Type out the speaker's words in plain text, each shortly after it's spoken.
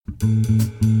This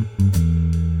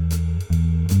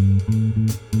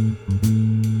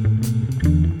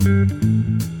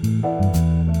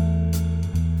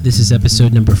is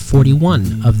episode number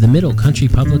 41 of the Middle Country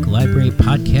Public Library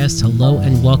podcast. Hello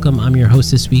and welcome. I'm your host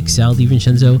this week, Sal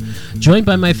DiVincenzo, joined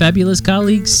by my fabulous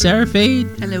colleagues, Sarah Fade.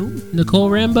 Hello.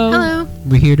 Nicole Rambo. Hello.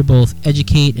 We're here to both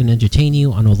educate and entertain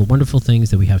you on all the wonderful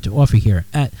things that we have to offer here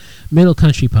at Middle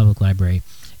Country Public Library.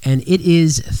 And it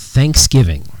is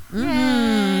Thanksgiving.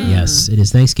 Yes, it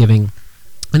is Thanksgiving.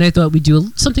 And I thought we'd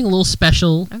do something a little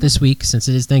special this week, since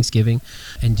it is Thanksgiving,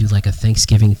 and do like a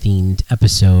Thanksgiving-themed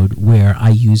episode where I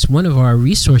use one of our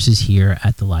resources here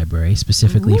at the library,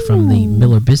 specifically from the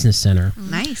Miller Business Center,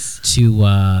 Nice.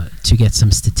 to get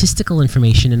some statistical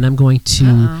information. And I'm going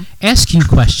to ask you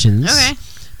questions. Okay.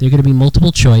 They're going to be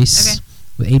multiple choice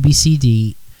with A, B, C,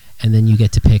 D, and then you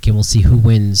get to pick, and we'll see who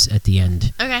wins at the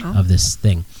end of this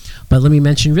thing. But let me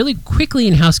mention really quickly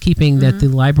in housekeeping that the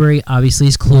library obviously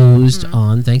is closed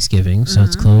on Thanksgiving, so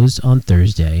it's closed on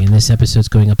Thursday. And this episode's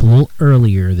going up a little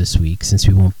earlier this week since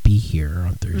we won't be here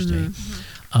on Thursday.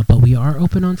 But we are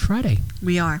open on Friday.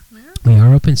 We are. We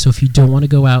are open, so if you don't want to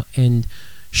go out and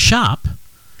shop,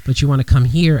 but you want to come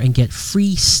here and get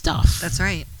free stuff, That's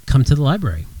right. come to the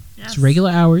library. Yes. It's regular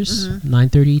hours,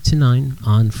 9:30 to 9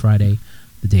 on Friday,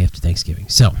 the day after Thanksgiving.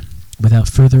 So, without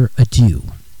further ado,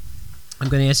 I'm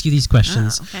going to ask you these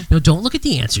questions. okay. No, don't look at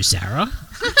the answer, Sarah.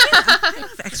 I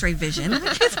have X-ray vision.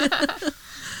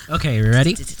 Okay, you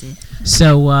ready?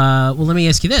 So, well, let me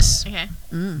ask you this. Okay.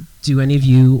 Do any of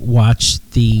you watch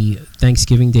the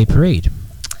Thanksgiving Day Parade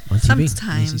on TV?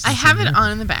 Sometimes. I have it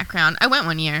on in the background. I went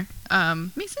one year.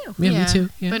 Me too. Yeah, me too.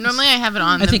 Yeah. But normally I have it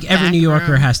on. I think every New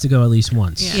Yorker has to go at least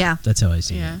once. Yeah. That's how I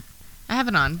see Yeah. it. I have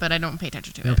it on, but I don't pay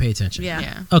attention to it. Don't pay attention. Yeah.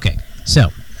 Yeah. Okay, so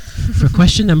for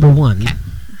question number one, Okay.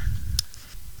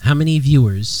 how many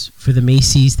viewers for the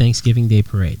Macy's Thanksgiving Day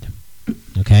Parade?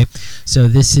 Okay, so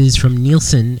this is from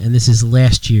Nielsen, and this is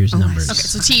last year's numbers. Okay,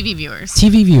 so TV viewers.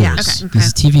 TV viewers. Yeah, okay. This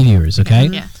is TV viewers, okay?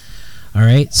 Yeah. All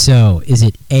right, so is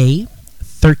it A,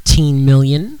 13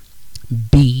 million,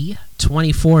 B,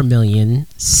 24 million,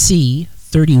 C,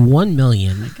 31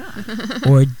 million,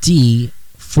 or D,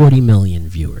 40 million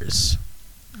viewers?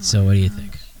 So what do you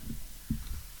think?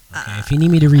 Okay, if you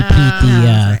need me to repeat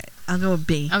Right. I'll go with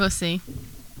B. I'll go C.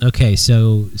 Okay,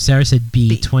 so Sarah said B,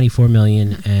 B. 24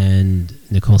 million, and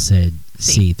Nicole said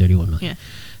C, 31 million. Yeah.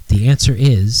 The answer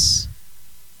is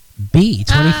B,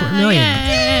 24 million.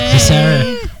 Yay. To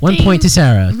Sarah. 1 point to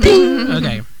Sarah. Ding!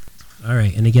 Okay. All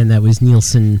right, and again, that was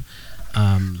Nielsen.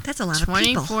 That's a lot of people.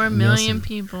 24 million Nielsen.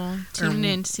 people tuned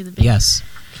in to see the big, Yes.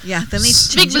 Yeah, then they big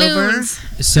change over. balloons.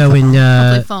 So in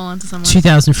Hopefully fall onto someone.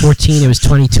 2014, it was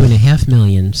 22.5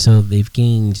 million, so they've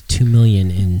gained 2 million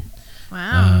in...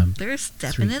 Wow. They're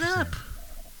stepping it 3%. up.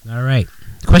 All right.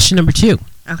 Question number 2.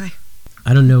 Okay.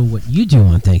 I don't know what you do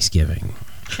on Thanksgiving,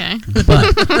 Okay.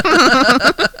 but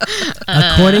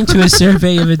according to a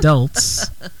survey of adults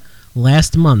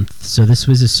last month, so this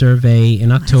was a survey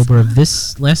in October of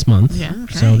this last month, Yeah.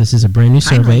 Okay. so this is a brand new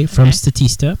survey Timely. from Okay.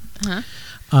 Statista,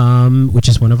 Uh-huh. which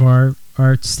is one of our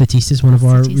Statista is one of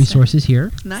our Statista. resources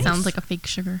here. Nice. Sounds like a fake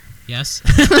sugar. Yes.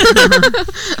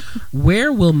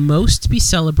 Where will most be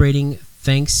celebrating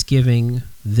Thanksgiving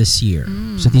this year?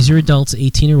 So these are adults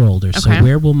 18 or older. So Okay.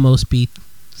 where will most be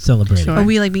celebrating? Sure. Are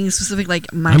we like being specific?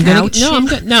 Like my I'm couch? I'm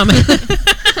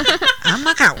I'm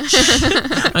my couch.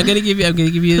 gonna give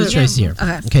you the choice here.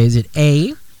 Okay. Is it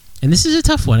A? And this is a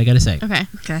tough one, I gotta say. Okay.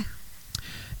 Okay.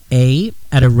 A,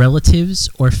 at a relatives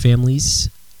or family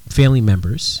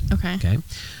members. Okay. Okay.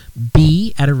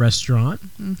 B, at a restaurant.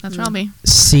 That's where I'll be.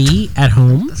 C, at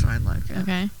home. That's what I'd like. Yeah.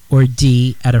 Okay. Or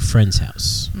D, at a friend's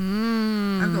house.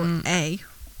 I'll go with A.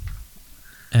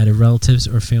 At a relatives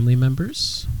or family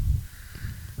members.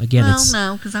 Again, Well, it's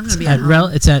no, because I'm going to be at at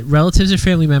home. it's at relatives or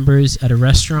family members, at a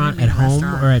restaurant, Maybe at a home,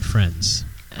 restaurant. or at friends.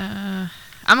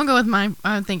 I'm going to go with my...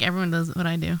 I think everyone does what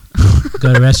I do.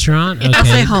 Go to restaurant. Okay. I'll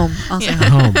say home. I'll say At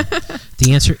home. home.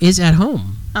 The answer is at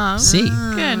home. Oh, C.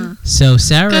 good. So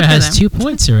Sarah Good for has them. 2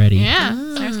 points already. Yeah.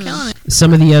 Sarah's killing it.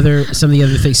 Some of the other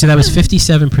things. So that was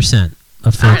 57%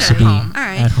 of folks to be home. All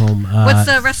right. at home. What's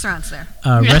the restaurants there?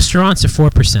 Yeah. Restaurants are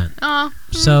 4%. Oh.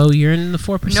 So you're in the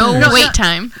 4%. No range. wait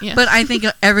time. Yeah. But I think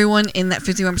everyone in that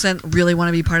 51% really want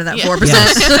to be part of that Yeah. 4%.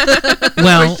 Yes.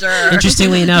 Well, sure.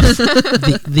 interestingly enough,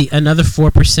 the another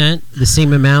 4%, the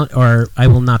same amount, are I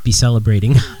will not be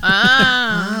celebrating.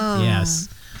 Oh. Yes.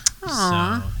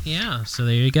 Aw. So yeah. So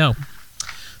there you go.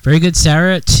 Very good,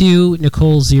 Sarah. 2,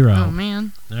 Nicole 0. Oh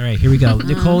man. All right, here we go.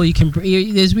 Nicole, you can.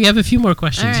 We have a few more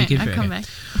questions. All right, you can, I'll come back.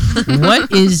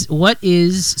 what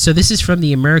is? So this is from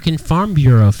the American Farm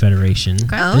Bureau Federation.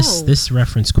 Oh. This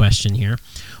reference question here.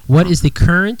 What is the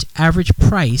current average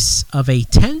price of a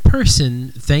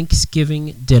 10-person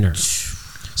Thanksgiving dinner?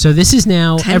 So this is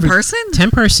now 10-person?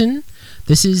 10-person.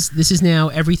 This is now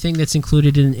everything that's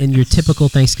included in your typical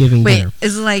Thanksgiving Wait, dinner.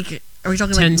 is it like? Are we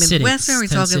talking 10 like Midwestern? Are we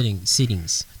 10 talking?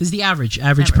 sittings. This is the average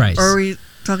price. Or are we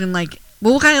talking like?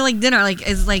 Well, what kind of like dinner? Like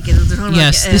is like? Is it talking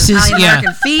Yes, like this is Italian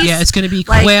American feast? Yeah, it's going to be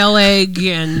Like- quail egg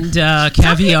and caviar.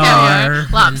 Caviar,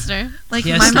 and- lobster. Like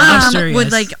Yes, my mom lobster,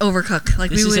 would yes. like overcook. Like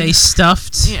This we is would. a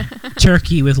stuffed Yeah.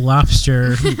 turkey with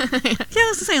lobster. Yeah, I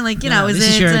was saying like No, is this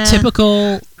it is your like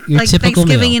typical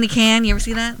Thanksgiving meal. in a can? You ever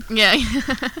see that? Yeah.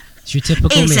 It's your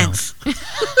typical 80 meal. cents.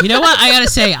 You know what? I gotta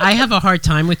say, I have a hard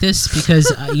time with this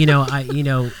because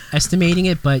estimating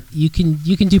it, but you can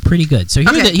do pretty good. So here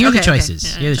are the choices.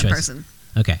 Yeah, Here are the choices. Person.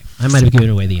 Okay, I might have given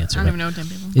away the I answer. don't but even know what 10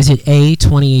 people. Is it A,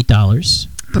 $28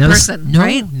 Per person, No,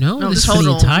 right? no, No, this the is for the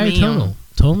total entire meal.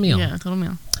 total meal. Yeah, total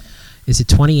meal. Is it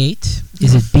 28?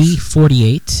 Is it B,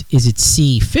 48? Is it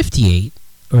C, 58?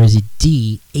 Or is it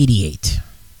D, 88?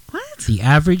 What? The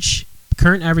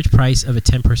current average price of a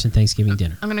 10-person Thanksgiving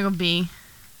dinner. I'm gonna go B.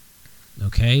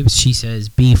 Okay, she says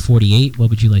B, 48. What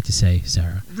would you like to say,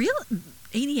 Sarah? Real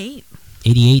 88.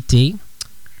 88D.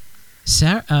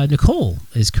 Nicole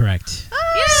is correct.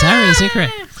 Sarah is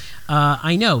incorrect.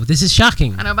 I know, this is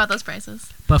shocking. I know about those prices.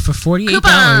 But for $48,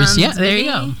 Coupons, yeah, there you baby.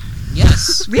 go.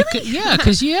 Yes. Really? Yeah,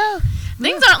 because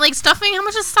Things aren't like stuffing. How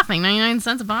much is stuffing? 99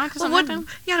 cents a box or Well, something like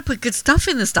that? you gotta put good stuff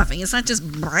in the stuffing. It's not just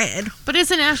bread. But it's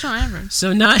a national average.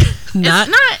 So not It's not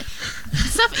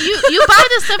stuff. You buy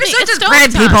the stuffing. It's not just stovetop.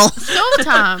 bread, people.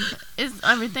 Stovetop is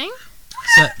everything.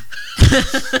 so,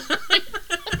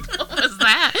 What was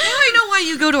that? Now I know why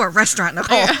you go to a restaurant,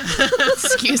 Nicole.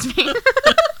 Excuse me.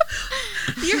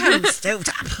 You're having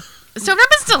stovetop.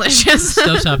 Stovetop is delicious.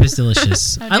 stovetop is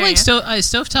delicious. How I dare like you.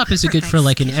 stovetop is For good for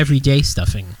like an everyday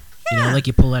stuffing. You know, Yeah. like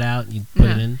you pull it out and you put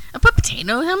it Yeah. in. I put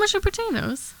potatoes. How much are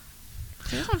potatoes?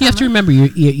 You have to remember,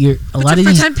 you're a lot of For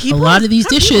these 10 people? a lot of these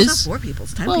 10 people, it's dishes. not 4 people.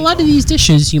 It's 10 Well, a people. lot of these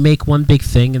dishes you make one big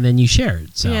thing and then you share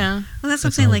it. So. Yeah. Well, that's what I'm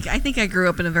That's saying. all. Like, I think I grew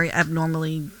up in a very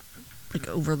abnormally, like,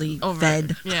 overly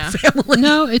fed Yeah. family.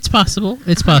 No, it's possible.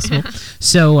 It's possible.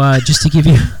 So just to give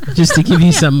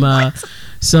you some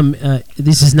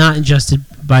this is not adjusted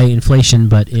by inflation,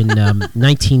 but in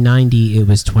 1990 it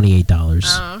was $28,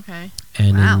 Oh, okay.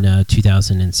 and Wow. in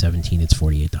 2017 it's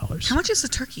 $48. How much is the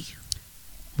turkey?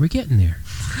 We're getting there.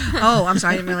 Oh, I'm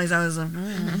sorry. I didn't realize I was.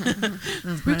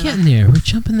 We're getting there. We're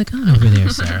jumping the gun over there,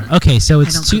 Sarah. Okay, so I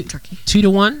it's don't two, cook turkey.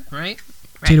 2-1, right?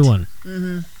 Right. 2-1.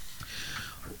 Mm-hmm.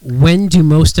 When do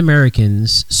most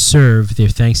Americans serve their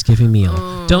Thanksgiving meal?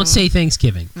 Ooh. Don't say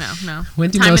Thanksgiving. No. When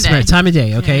do Time of most day. time of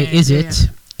day? Okay, Yeah, is yeah, it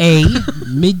A,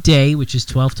 midday, which is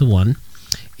 12 to 1?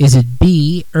 Is it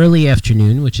B, early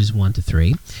afternoon, which is 1 to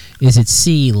 3? Is it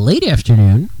C, late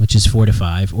afternoon, which is 4 to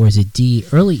 5? Or is it D,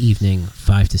 early evening,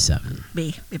 5 to 7?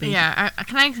 B. Yeah.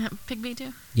 Can I pick B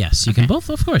too? Yes, you can Okay. both,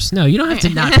 of course. No, you don't have to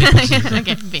not pick which.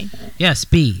 Okay, B. Yes,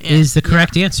 B Yeah. is the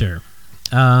correct answer.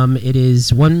 It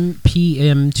is 1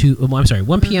 p.m. to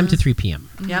 1 p.m. to 3 p.m.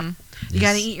 Yep. Mhm. You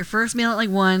got to eat your first meal at like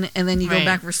 1, and then you go Right.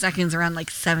 back for seconds around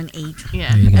like 7, 8.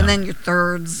 Yeah. There you go. And then your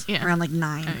thirds Yeah. around like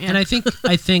 9. Yeah. And I think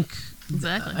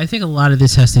Exactly. I think a lot of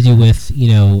this has to do with,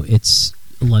 it's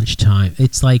lunchtime.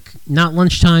 It's like not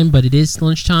lunchtime, but it is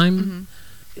lunchtime.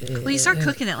 Mhm. Well, you start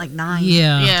cooking at like 9.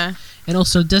 Yeah. Yeah. And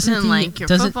also doesn't Then the, like your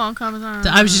doesn't football comes on.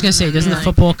 I was just gonna say, and doesn't then, the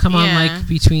football come on yeah. like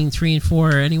between 3 and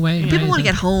 4 anyway? Yeah. People Right? want to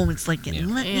get home. It's like getting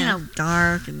Yeah. you know,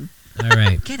 dark and All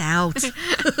right. get out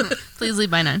Please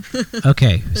leave by 9.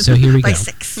 Okay. So here we by go.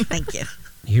 6. Thank you.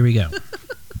 Here we go.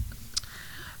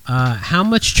 How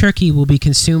much turkey will be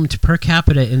consumed per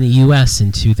capita in the U.S.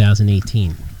 in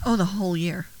 2018? Oh, the whole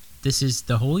year. This is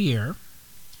the whole year.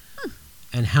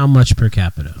 And how much per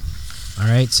capita? All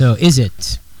right. So is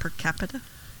it Per capita?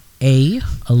 A,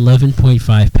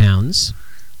 11.5 pounds,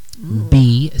 Ooh.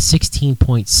 B,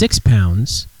 16.6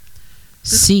 pounds,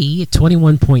 C,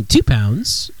 21.2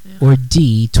 pounds, Yeah. or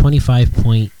D,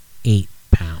 25.8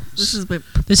 pounds?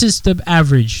 This is the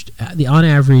average, the on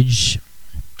average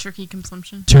Turkey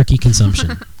consumption turkey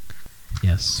consumption.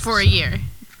 Yes. for a year.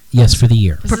 Yes, for the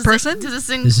year. Does Per this- person? Does this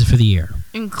This is for the year.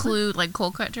 include like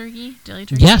cold cut turkey, deli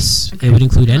turkey? Yes, Okay. it would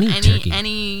include any turkey.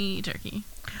 Any turkey.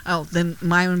 Oh, then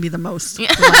mine would be the most.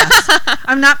 Yeah. the last.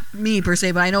 I'm not me per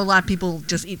se, but I know a lot of people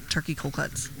just eat turkey cold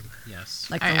cuts. Yes.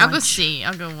 Like All for right, I'll go lunch. C.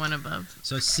 I'll go one above.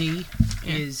 So C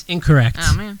Yeah. is incorrect.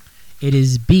 Oh man. It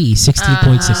is B,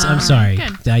 16.6. I'm sorry.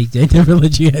 good. I never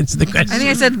let you answer the question. I think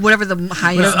I said whatever the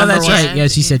highest Oh, number that's was. right.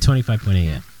 Yes, you said 25.8.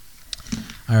 Yeah.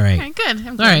 All right. Okay, good. I'm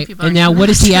All glad right. people And are now, what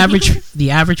is the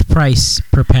average price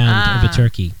per pound of a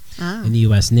turkey Oh. in the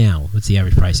U.S. now? What's the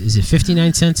average price? Is it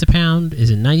 59 cents a pound? Is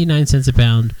it 99 cents a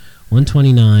pound?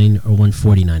 129 or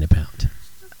 149 a pound?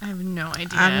 I have no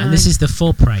idea. And this is the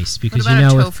full price what because about you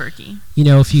know a if, tofurkey?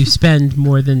 if you spend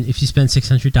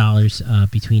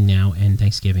 $600 between now and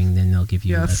Thanksgiving, then they'll give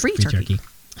you Yeah, a free turkey.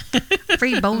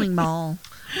 Free bowling ball.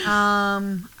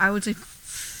 I would say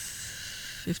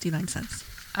 59 cents.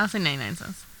 I'll say 99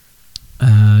 cents.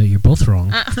 You're both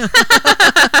wrong.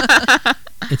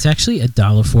 It's actually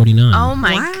 $1.49. Oh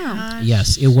my Wow. gosh.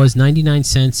 Yes, it was 99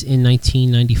 cents in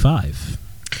 1995.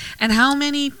 And how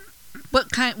many?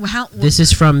 What kind? This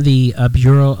is from the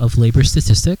Bureau of Labor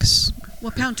Statistics.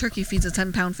 What pound turkey feeds a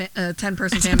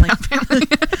 10-person family?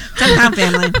 10-pound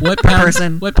family. What per pound?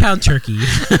 person? What pound turkey?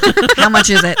 How much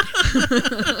is it?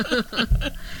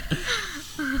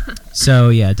 So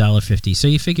yeah, $1.50. So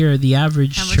you figure the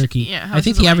average How much- turkey. yeah, how I much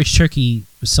think is the it average turkey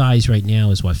size right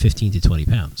now is what 15 to 20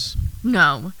 pounds.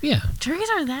 No. Yeah. Turkeys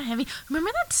aren't that heavy. Remember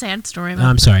that sad story about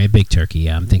I'm sorry, a big turkey.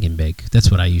 Yeah, I'm thinking big.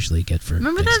 That's what I usually get for.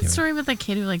 Remember that Thanksgiving. story about that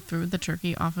kid who threw the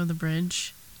turkey off of the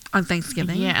bridge? On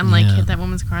Thanksgiving? Yeah, and Yeah. hit that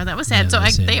woman's car. That was sad. Yeah, so that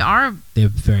was sad. they are They're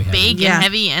very heavy. big Yeah. and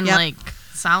heavy and Yep. like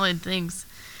solid things.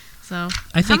 So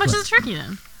I how think much what- is a turkey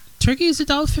then? Turkey is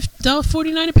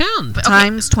 $1.49 a pound. But-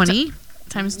 Times 20?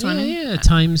 Times 20. Yeah,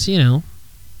 times 10 is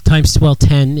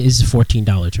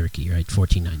 $14 turkey, right?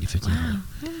 $14.90, $15.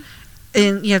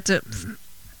 And you have to...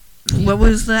 What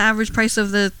was the average price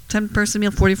of the 10-person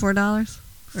meal? $44?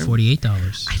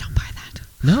 $48. I don't buy that.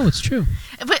 No, it's true.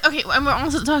 But okay, and we're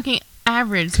also talking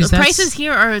average. 'Cause The that's- prices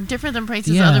here are different than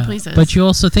prices other places. but you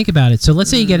also think about it. So let's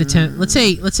say you get a 10. Let's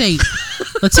say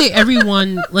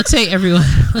everyone I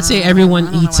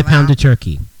don't eats a know pound about of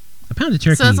turkey. A pound of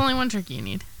turkey. so that's only one turkey you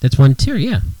need. That's one tier.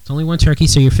 Yeah, it's only one turkey,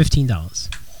 so you're $15.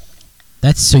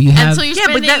 That's so you And have. so you're Yeah,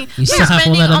 but spending, that- You still you're have all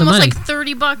spending that other almost money. like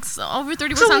 $30, over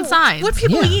 $30 So on sides. what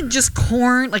people Yeah. eat? Just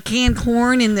corn, like canned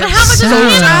corn in their But how much is a Sarah,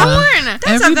 can of corn? That's a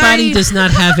Everybody very- does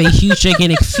not have a huge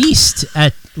gigantic feast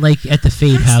at the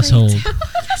Fade household.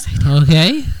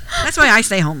 Okay. That's why I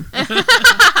stay home.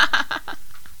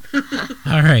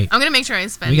 All right. I'm gonna make sure I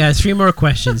spend. We got 3 more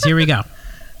questions. Here we go.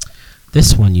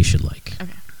 This one you should like.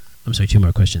 Okay. I'm sorry, 2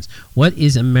 more questions. What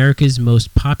is America's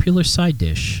most popular side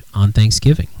dish on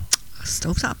Thanksgiving?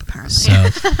 Stovetop, apparently. So,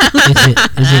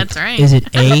 That's right. Is it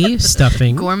A,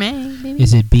 stuffing? Gourmet, maybe.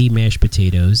 Is it B, mashed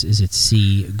potatoes? Is it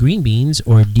C, green beans?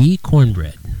 Or D,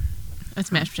 cornbread?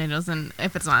 It's mashed potatoes, and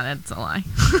if it's not, it's a lie.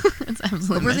 It's What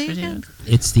absolutely were mashed they again?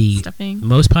 potatoes. It's the Stuffing.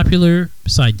 most popular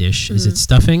side dish. Is it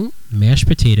stuffing, mashed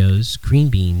potatoes, green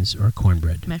beans, or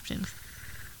cornbread? Mashed potatoes.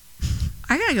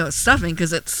 I gotta go with stuffing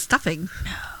because it's stuffing.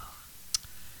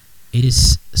 It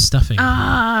is stuffing.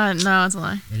 Ah, no, it's a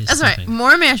lie. It is That's stuffing. right.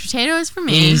 More mashed potatoes for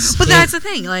me. It is- But It- that's the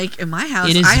thing. Like in my house,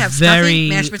 it is I have very- stuffing,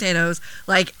 mashed potatoes,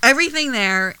 like everything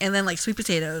there, and then like sweet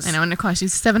potatoes. I know, and it costs you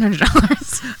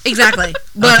 $700. Exactly.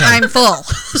 But Okay. I'm full.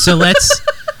 So let's.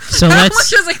 So How let's. much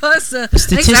does it cost to make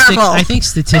Statistic. that full? I think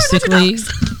statistically.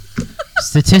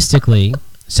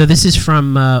 So this is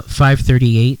from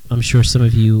 538. I'm sure some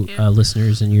of you Yeah.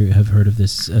 listeners and you have heard of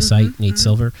this site, Nate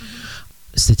Silver.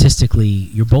 Statistically,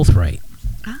 you're both right.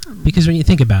 Oh. Because when you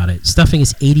think about it, stuffing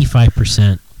is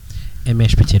 85% and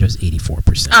mashed potatoes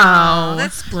 84%. Oh,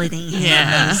 That's splitting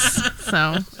yeah. hairs.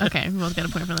 So, okay, we both got a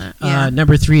point for that. Yeah.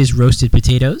 Number 3 is roasted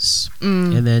potatoes.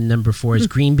 Mm. And then number 4 is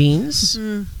green beans.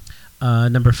 Mm.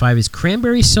 Number 5 is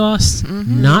cranberry sauce,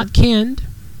 not canned.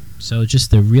 So just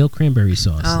the real cranberry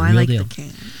sauce. Oh, the I real like deal. the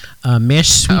can.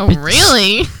 Mashed sweet Oh, pot-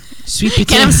 really? Sweet Can't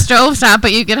potato. have stovetop,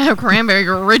 but you can have cranberry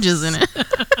ridges in it.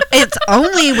 It's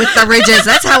only with the ridges.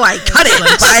 That's how I cut it,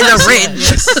 by the ridge.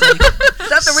 Yes, like,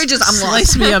 Without the ridges, I'm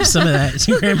slice lost. me up some of that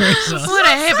cranberry sauce. What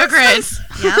a hypocrite.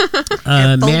 Yeah.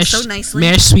 It folds Mashed, so nicely.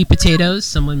 mashed sweet potatoes.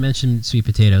 Someone mentioned sweet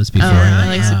potatoes before. I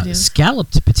like sweet potatoes.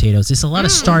 Scalloped potatoes. There's a lot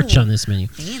of starch on this menu.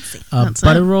 Fancy. That's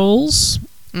Butter it. rolls.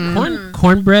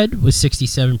 Cornbread was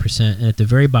 67%, and at the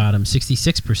very bottom,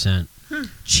 66%.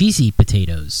 Cheesy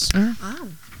potatoes. Oh,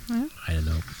 I don't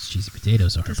know what cheesy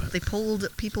potatoes are, that's but what they pulled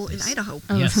people in Idaho.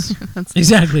 Oh, yes, that's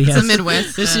exactly. Yes. the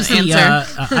Midwest This is answer.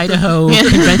 the Idaho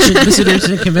Convention Visitors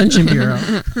and Convention Bureau.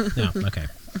 No, okay.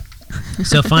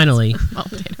 So finally, Well,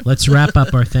 potato. let's wrap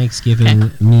up our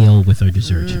Thanksgiving meal with our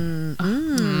dessert.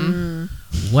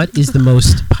 What is the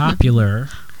most popular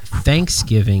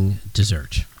Thanksgiving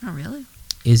dessert? Oh, really?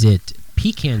 Is it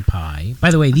pecan pie?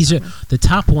 By the way, these are the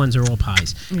top ones are all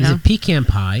pies. Is Yeah. it pecan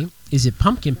pie? Is it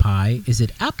pumpkin pie? Is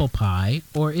it apple pie?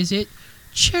 Or is it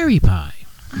cherry pie?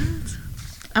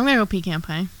 I'm gonna go pecan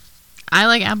pie. I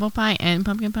like apple pie and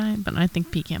pumpkin pie, but I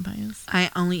think pecan pie is. I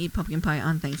only eat pumpkin pie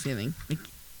on Thanksgiving.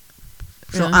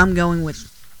 So Really? I'm going with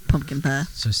pumpkin pie.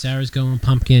 So Sarah's going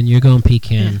pumpkin. You're going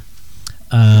pecan.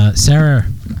 Sarah,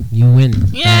 you win.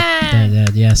 Yay!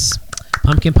 Yes.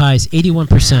 Pumpkin pie is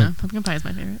 81%. Yeah, pumpkin pie is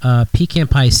my favorite. Pecan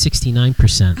pie is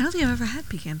 69%. I don't think I've ever had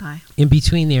pecan pie. In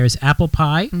between there is apple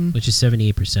pie, which is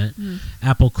 78%.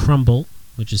 Apple crumble,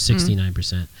 which is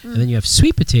 69%. And then you have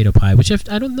sweet potato pie, which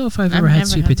I don't know if I've ever had never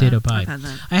sweet had potato that. pie. I've had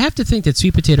that. I have to think that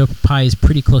sweet potato pie is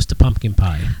pretty close to pumpkin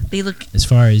pie They look as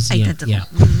far as identical. yeah.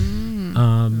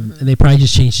 And they probably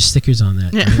just changed the stickers on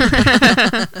that.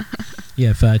 Yeah.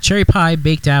 You have cherry pie,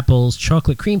 baked apples,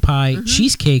 chocolate cream pie,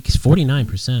 cheesecake is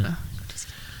 49%.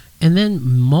 And then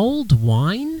mulled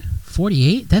wine,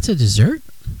 48. That's a dessert?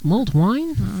 Mulled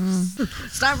wine?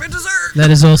 It's time for dessert. That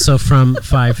is also from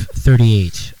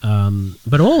 538.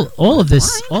 But all of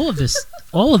this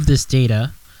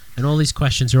data and all these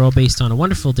questions are all based on a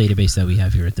wonderful database that we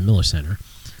have here at the Miller Center.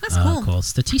 That's cool. Called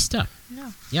Statista.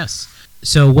 Yeah. Yes.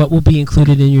 So what will be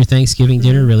included in your Thanksgiving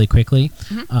dinner really quickly?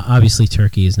 Obviously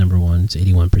turkey is number one. It's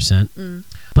 81%.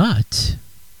 But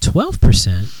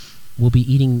 12% will be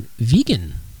eating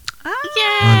vegan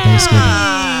on Thanksgiving.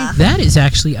 That is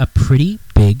actually a pretty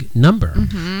big number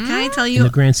Can I tell in you, the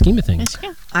grand scheme of things. Yes, you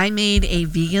can. I made a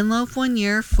vegan loaf one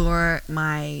year for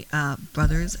my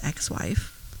brother's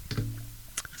ex-wife.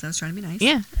 So I was trying to be nice.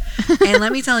 Yeah. And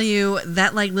let me tell you,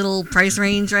 that like little price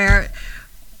range there,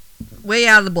 way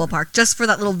out of the ballpark, just for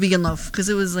that little vegan loaf, because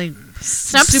it was like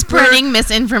Stop super spreading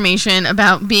misinformation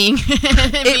about being,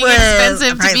 being was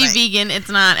expensive to be pricey. vegan. It's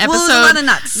not. Well, it was a lot of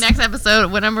nuts. Next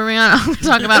episode, what number are we on? I'll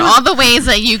talk about all the ways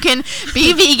that you can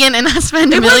be vegan and not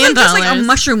spend $1 million. It wasn't just like a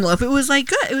mushroom loaf. It was like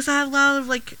good. It was had a lot of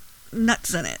like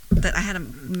nuts in it that I had to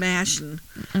mash, and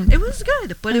it was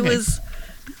good. But it Okay. was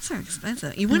nuts are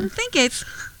expensive. You wouldn't think it,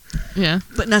 Yeah.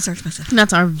 but nuts are expensive.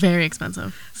 Nuts are very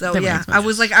expensive. So They're very yeah,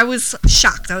 expensive. I was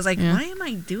shocked. I was like, Yeah. why am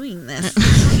I doing this? I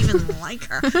don't even like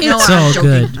her. You know It's what? I'm all joking.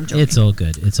 good. I'm joking. It's all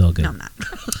good. It's all good. No, I'm not.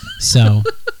 So,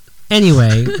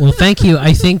 anyway, well, thank you.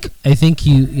 I think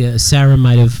you, Sarah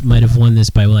might have won this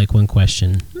by like one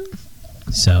question.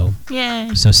 So,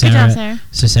 Yay. so Good Sarah, job, Sarah.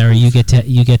 so Sarah, you get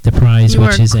the prize, You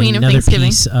which are is queen of another Thanksgiving.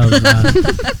 piece of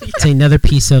it's another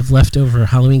piece of leftover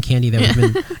Halloween candy that we've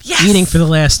been Yes! eating for the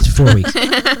last 4 weeks.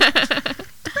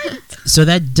 So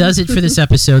that does it for this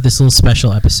episode, this little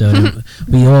special episode. And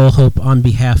we all hope, on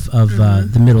behalf of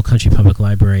the Middle Country Public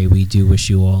Library, we do wish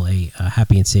you all a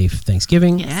happy and safe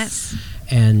Thanksgiving. Yes.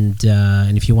 And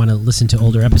if you want to listen to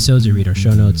older episodes or read our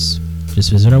show notes, just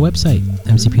visit our website,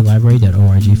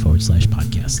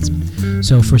 mcplibrary.org/podcasts.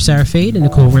 So for Sarah Fade and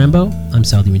Nicole Rambo, I'm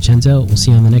Sal DiVincenzo. We'll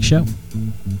see you on the next show.